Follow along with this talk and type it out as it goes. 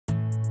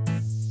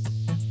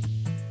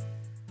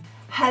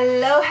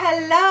Hello,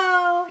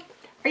 hello!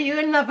 Are you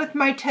in love with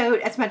my tote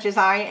as much as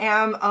I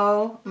am?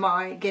 Oh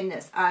my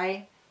goodness,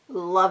 I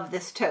love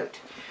this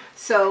tote.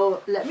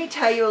 So let me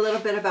tell you a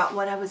little bit about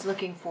what I was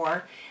looking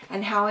for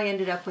and how I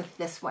ended up with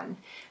this one.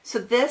 So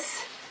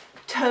this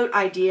tote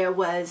idea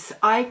was,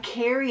 I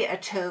carry a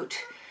tote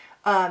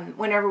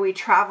whenever we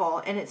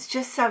travel, and it's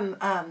just some,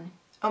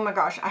 oh my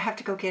gosh, I have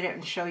to go get it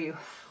and show you.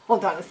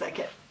 Hold on a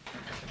second.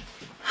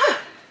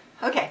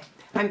 Okay,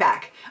 I'm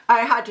back.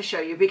 I had to show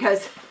you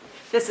because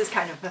this is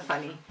kind of a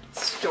funny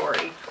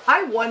story.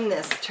 I won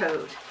this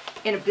tote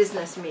in a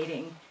business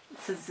meeting.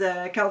 This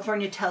is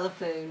California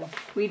Telephone.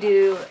 We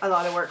do a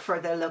lot of work for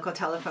the local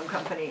telephone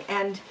company,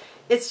 and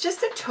it's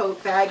just a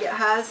tote bag. It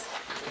has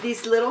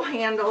these little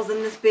handles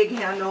and this big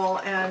handle,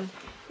 and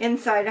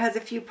inside it has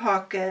a few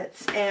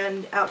pockets,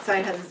 and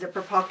outside has a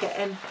zipper pocket,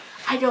 and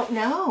I don't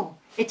know.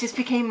 It just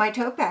became my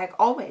tote bag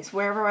always.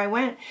 Wherever I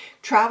went,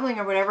 traveling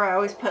or whatever, I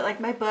always put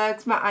like my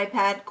books, my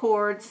iPad,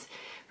 cords,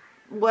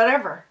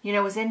 whatever, you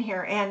know, was in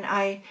here. And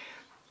I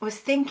was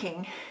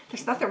thinking,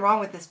 there's nothing wrong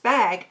with this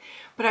bag,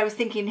 but I was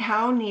thinking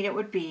how neat it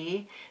would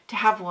be to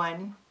have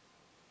one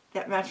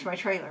that matched my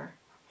trailer.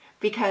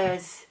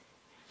 Because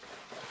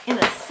in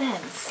a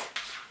sense,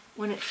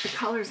 when it's the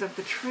colors of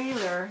the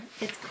trailer,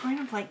 it's kind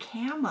of like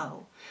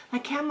camo,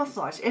 like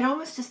camouflage. It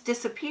almost just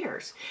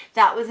disappears.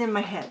 That was in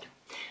my head.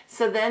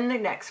 So then the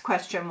next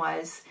question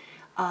was,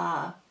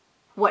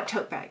 what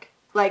tote bag?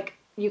 Like,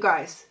 you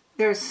guys,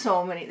 there's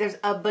so many. There's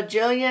a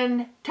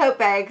bajillion tote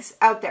bags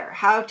out there.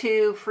 How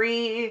to,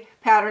 free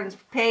patterns,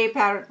 pay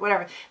patterns,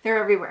 whatever. They're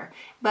everywhere.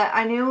 But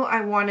I knew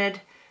I wanted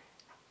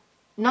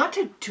not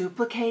to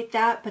duplicate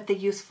that, but the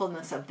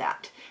usefulness of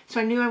that. So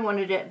I knew I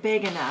wanted it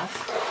big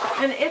enough.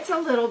 And it's a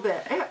little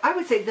bit, I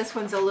would say this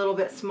one's a little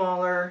bit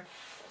smaller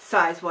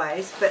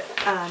size-wise, but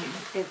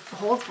it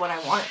holds what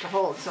I want it to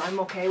hold, so I'm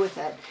okay with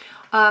it.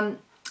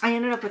 I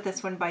ended up with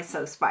this one by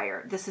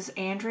Sewspire. This is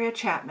Andrea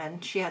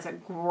Chapman. She has a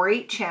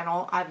great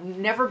channel. I've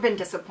never been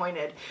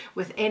disappointed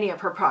with any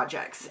of her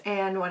projects.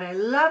 And what I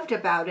loved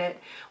about it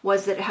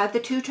was that it had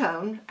the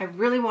two-tone. I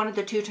really wanted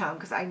the two-tone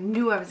because I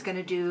knew I was going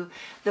to do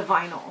the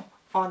vinyl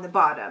on the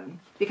bottom,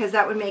 because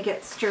that would make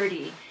it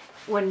sturdy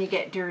when you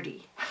get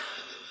dirty.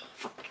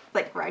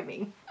 Like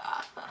rhyming.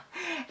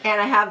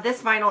 And I have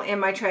this vinyl in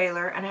my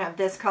trailer, and I have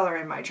this color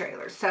in my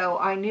trailer. So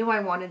I knew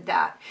I wanted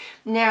that.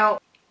 Now,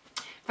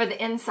 for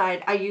the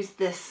inside, I used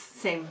this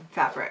same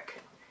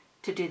fabric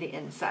to do the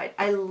inside.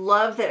 I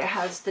love that it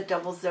has the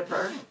double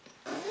zipper.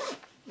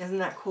 Isn't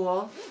that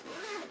cool?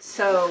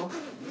 So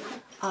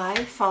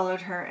I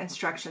followed her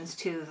instructions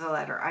to the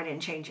letter. I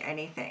didn't change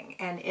anything.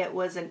 And it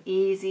was an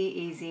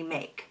easy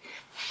make.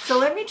 So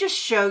let me just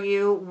show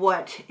you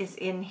what is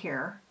in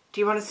here.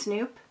 Do you want to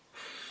snoop?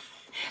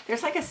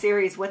 There's like a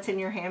series, What's in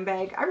Your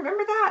Handbag? I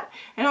remember that,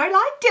 and I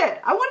liked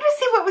it. I wanted to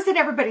see what was in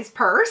everybody's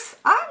purse.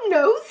 I'm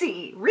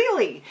nosy,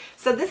 really.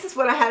 So this is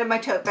what I had in my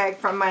tote bag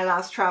from my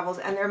last travels,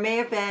 and there may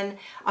have been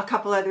a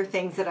couple other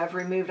things that I've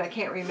removed. I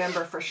can't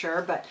remember for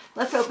sure, but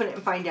let's open it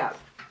and find out.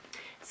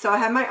 So I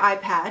have my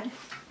iPad,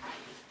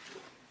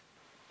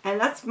 and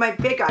that's my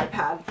big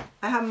iPad.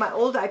 I have my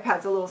old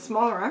iPad's a little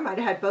smaller. I might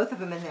have had both of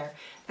them in there.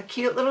 A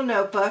cute little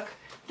notebook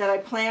that I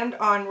planned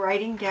on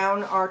writing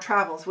down our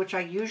travels, which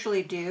I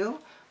usually do,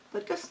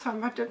 but this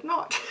time I did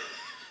not.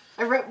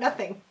 I wrote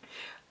nothing.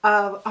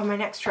 On my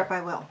next trip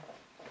I will.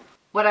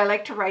 What I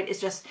like to write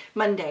is just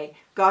Monday,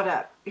 got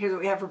up, here's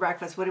what we have for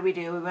breakfast, what did we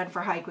do, we went for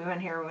a hike, we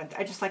went here, we went.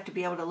 I just like to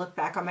be able to look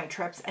back on my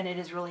trips, and it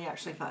is really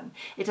actually fun.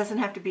 It doesn't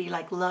have to be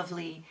like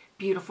lovely,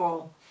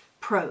 beautiful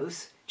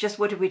prose, just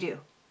what did we do.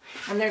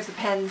 And there's the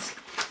pens,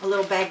 a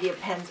little baggie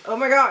of pens. Oh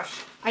my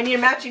gosh, I need a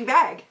matching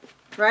bag,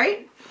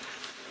 right?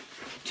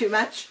 Too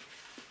much?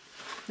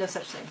 No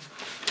such thing.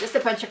 Just a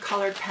bunch of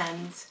colored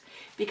pens,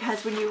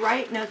 because when you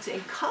write notes in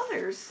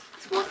colors,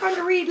 it's more fun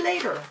to read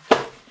later.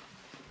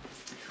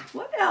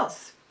 What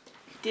else?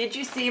 Did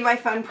you see my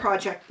fun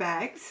project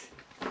bags?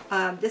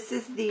 This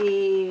is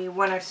the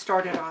one I've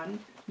started on,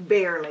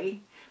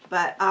 barely,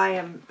 but I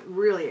am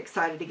really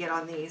excited to get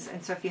on these.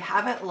 And so if you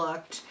haven't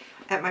looked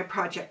at my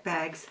project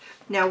bags,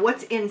 now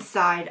what's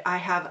inside, I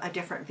have a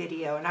different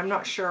video, and I'm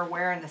not sure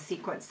where in the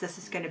sequence this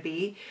is going to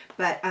be,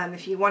 but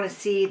if you want to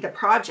see the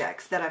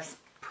projects that I've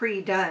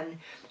pre-done,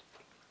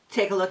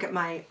 take a look at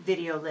my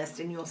video list,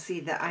 and you'll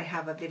see that I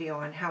have a video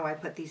on how I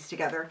put these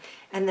together,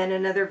 and then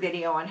another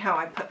video on how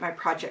I put my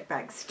project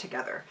bags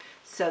together.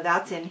 So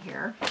that's in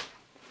here.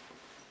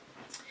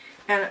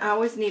 And I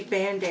always need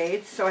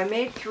Band-Aids, so I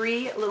made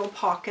 3 little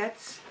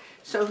pockets,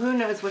 so who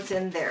knows what's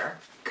in there.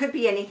 Could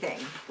be anything,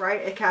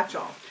 right? A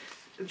catch-all.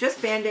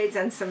 Just Band-Aids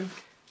and some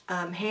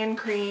hand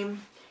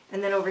cream.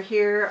 And then over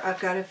here, I've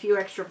got a few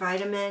extra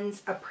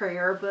vitamins, a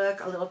prayer book,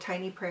 a little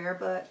tiny prayer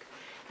book,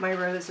 my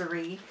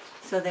rosary.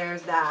 So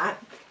there's that.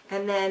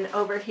 And then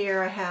over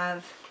here, I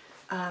have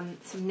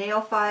some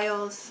nail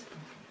files,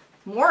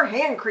 more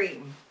hand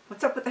cream.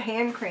 What's up with the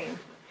hand cream?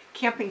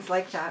 Camping's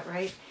like that,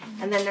 right?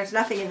 And then there's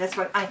nothing in this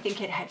one. I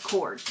think it had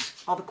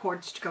cords, all the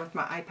cords to go with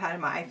my iPad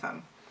and my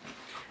iPhone.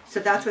 So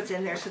that's what's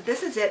in there. So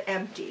this is it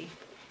empty.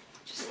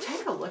 Just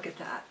take a look at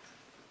that.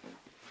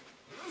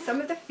 Some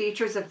of the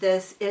features of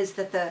this is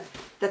that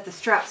the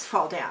straps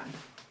fall down.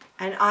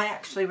 And I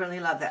actually really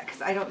love that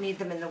because I don't need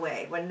them in the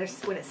way. When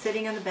it's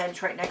sitting on the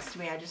bench right next to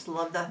me, I just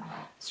love the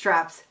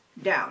straps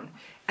down.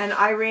 And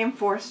I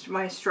reinforced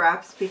my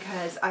straps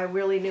because I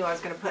really knew I was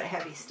going to put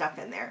heavy stuff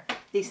in there.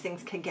 These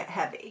things can get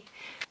heavy.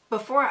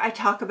 Before I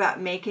talk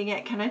about making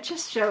it, can I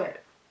just show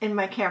it in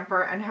my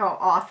camper and how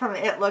awesome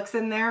it looks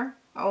in there?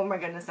 Oh my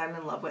goodness, I'm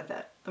in love with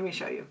it. Let me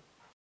show you.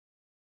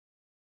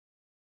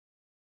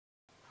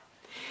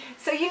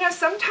 So, you know,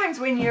 sometimes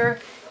when you're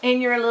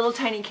in your little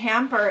tiny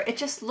camper, it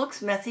just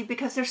looks messy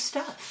because there's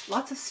stuff,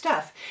 lots of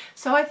stuff.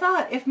 So I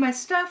thought if my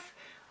stuff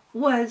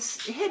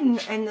was hidden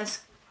in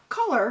this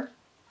color,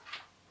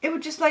 it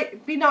would just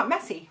like be not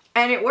messy.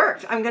 And it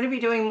worked. I'm going to be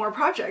doing more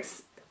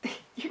projects.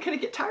 You're going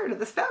to get tired of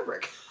this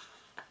fabric.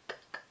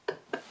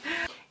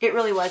 It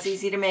really was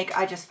easy to make.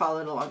 I just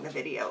followed along the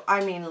video.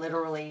 I mean,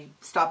 literally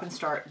stop and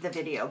start the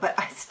video, but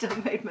I still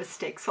made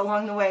mistakes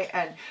along the way.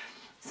 And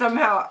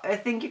somehow, I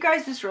think you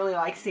guys just really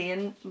like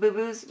seeing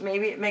boo-boos.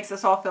 Maybe it makes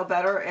us all feel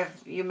better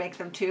if you make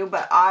them too,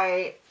 but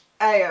I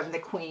am the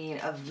queen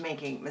of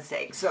making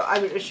mistakes. So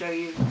I'm going to show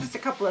you just a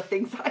couple of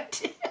things I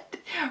did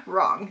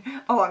wrong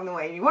along the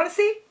way. You want to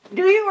see?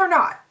 Do you or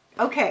not?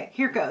 Okay,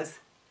 here goes.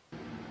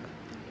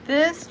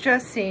 This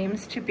just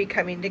seems to be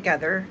coming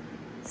together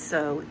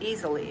so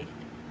easily,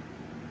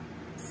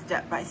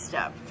 step by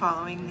step,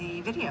 following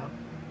the video.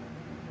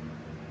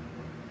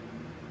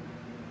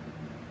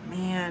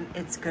 Man,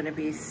 it's going to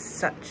be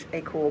such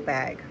a cool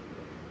bag.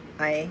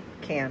 I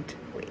can't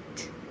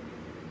wait.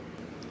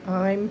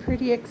 I'm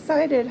pretty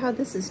excited how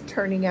this is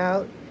turning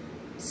out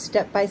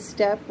step by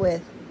step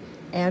with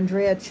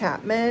Andrea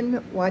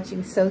Chapman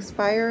watching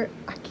Sewspire.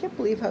 I can't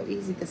believe how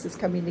easy this is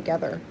coming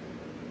together.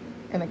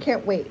 And I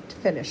can't wait to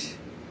finish.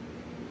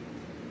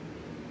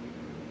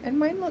 And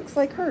mine looks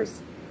like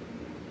hers.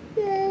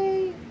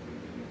 Yay!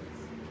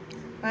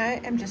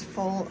 I am just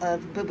full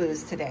of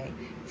boo-boos today.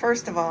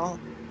 First of all,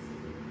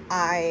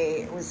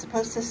 I was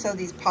supposed to sew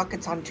these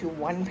pockets onto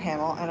one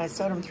panel, and I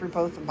sewed them through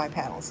both of my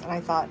panels. And I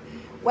thought,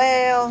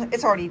 well,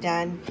 it's already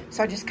done.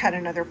 So I just cut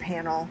another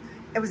panel.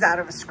 It was out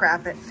of a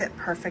scrap. It fit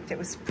perfect. It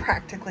was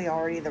practically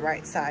already the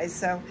right size.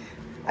 So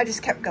I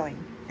just kept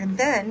going. And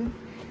then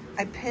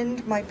I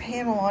pinned my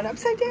panel on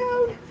upside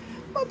down.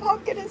 My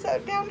pocket is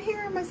out down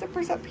here. My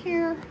zipper's up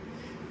here.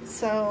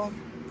 So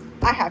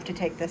I have to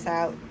take this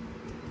out.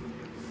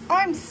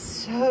 I'm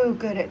so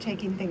good at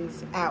taking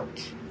things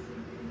out.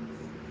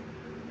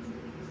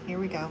 Here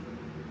we go.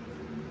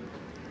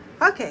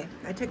 Okay,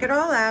 I took it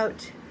all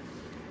out.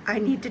 I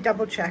need to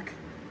double check.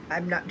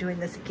 I'm not doing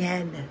this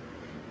again.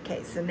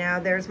 Okay, so now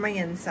there's my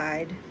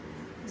inside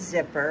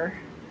zipper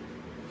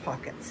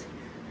pockets.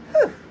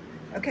 Whew.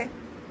 Okay,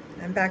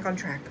 I'm back on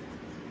track.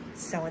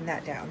 Sewing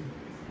that down.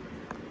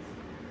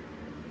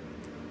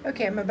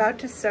 Okay, I'm about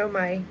to sew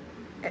my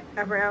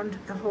around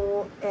the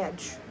whole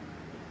edge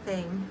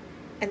thing.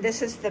 And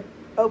this is the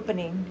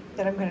opening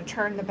that I'm going to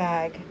turn the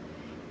bag.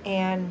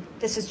 And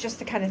this is just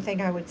the kind of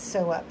thing I would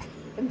sew up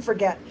and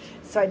forget.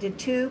 So I did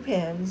 2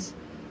 pins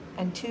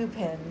and 2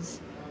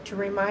 pins to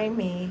remind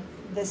me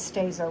this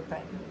stays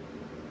open.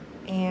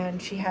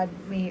 And she had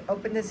me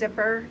open the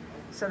zipper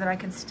so that I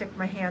can stick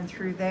my hand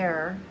through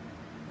there.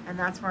 And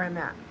that's where I'm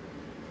at.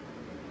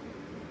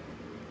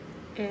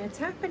 It's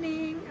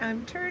happening.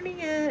 I'm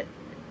turning it.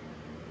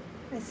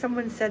 As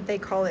someone said, they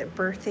call it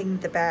birthing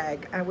the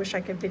bag. I wish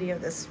I could video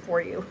this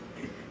for you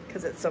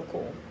because it's so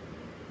cool.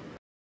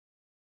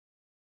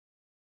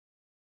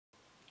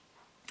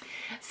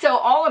 So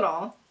all in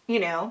all, you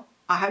know,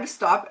 I had to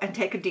stop and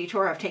take a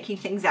detour of taking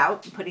things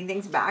out and putting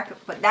things back,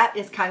 but that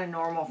is kind of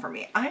normal for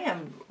me. I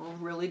am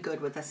really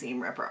good with a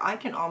seam ripper. I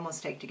can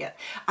almost I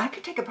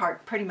could take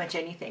apart pretty much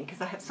anything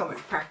because I have so much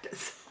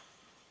practice.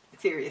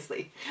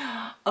 Seriously.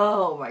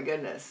 Oh my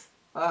goodness.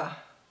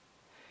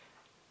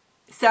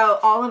 So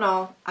all in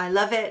all, I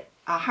love it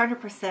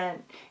 100%.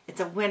 It's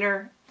a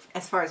winner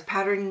as far as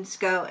patterns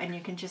go, and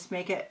you can just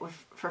make it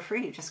for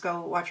free. Just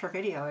go watch her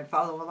video and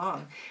follow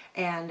along.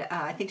 And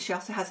I think she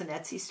also has an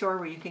Etsy store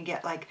where you can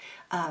get like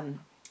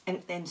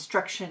an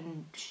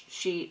instruction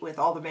sheet with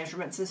all the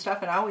measurements and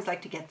stuff, and I always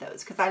like to get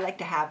those because I like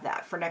to have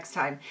that for next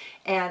time.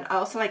 And I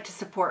also like to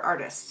support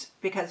artists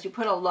because you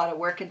put a lot of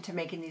work into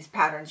making these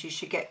patterns. You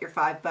should get your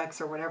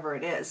 $5 or whatever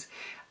it is.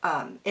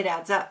 It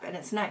adds up and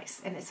it's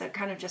nice, and it's a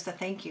kind of just a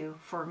thank you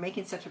for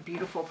making such a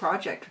beautiful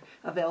project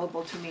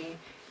available to me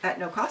at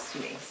no cost to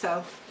me.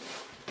 So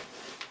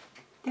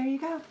there you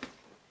go.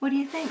 What do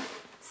you think?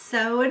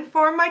 Sewing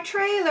for my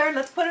trailer.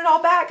 Let's put it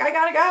all back. I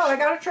gotta go. I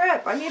got a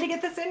trip. I need to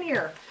get this in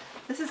here.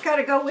 This has got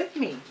to go with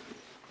me.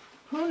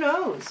 Who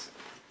knows?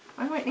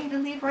 I might need to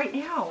leave right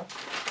now.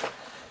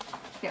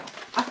 Yeah,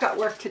 I've got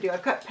work to do.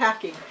 I've got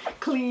packing,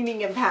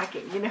 cleaning and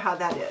packing. You know how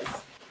that is.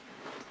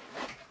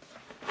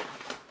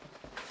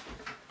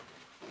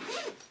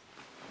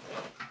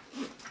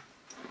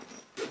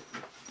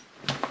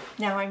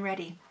 Now I'm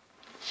ready.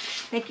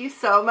 Thank you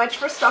so much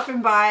for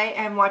stopping by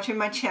and watching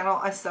my channel.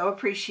 I so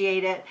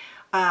appreciate it.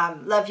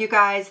 Love you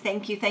guys.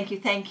 Thank you, thank you,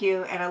 thank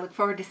you. And I look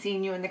forward to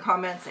seeing you in the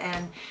comments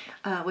and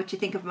what you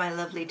think of my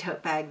lovely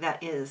tote bag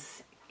that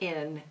is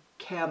in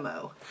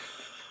camo.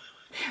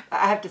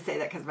 I have to say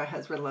that because my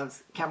husband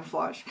loves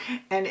camouflage.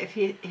 And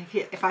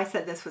if I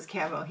said this was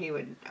camo, he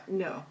would,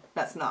 no,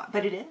 that's not.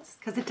 But it is,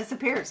 because it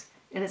disappears.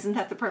 And isn't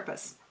that the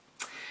purpose?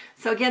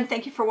 So again,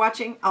 thank you for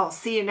watching. I'll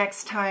see you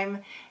next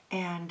time.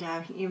 And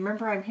you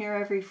remember I'm here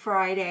every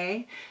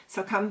Friday.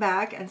 So come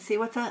back and see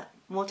what's up.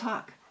 We'll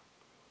talk.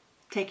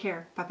 Take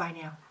care. Bye-bye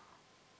now.